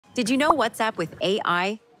Did you know WhatsApp with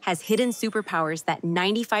AI has hidden superpowers that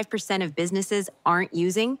 95% of businesses aren't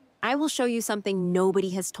using? I will show you something nobody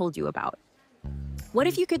has told you about. What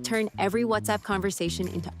if you could turn every WhatsApp conversation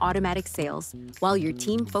into automatic sales while your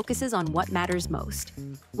team focuses on what matters most?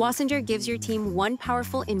 Wassenger gives your team one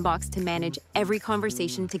powerful inbox to manage every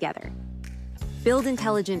conversation together. Build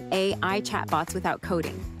intelligent AI chatbots without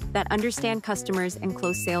coding that understand customers and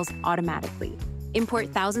close sales automatically. Import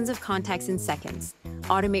thousands of contacts in seconds.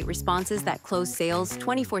 Automate responses that close sales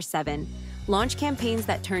 24/7. Launch campaigns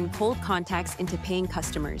that turn cold contacts into paying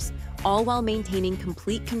customers, all while maintaining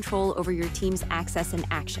complete control over your team's access and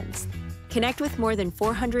actions. Connect with more than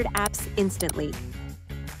 400 apps instantly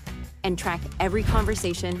and track every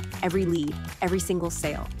conversation, every lead, every single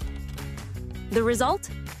sale. The result?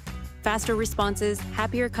 Faster responses,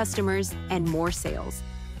 happier customers, and more sales.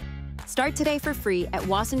 Start today for free at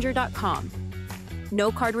wassenger.com.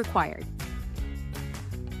 No card required.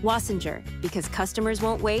 Wassenger, because customers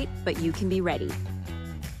won't wait, but you can be ready.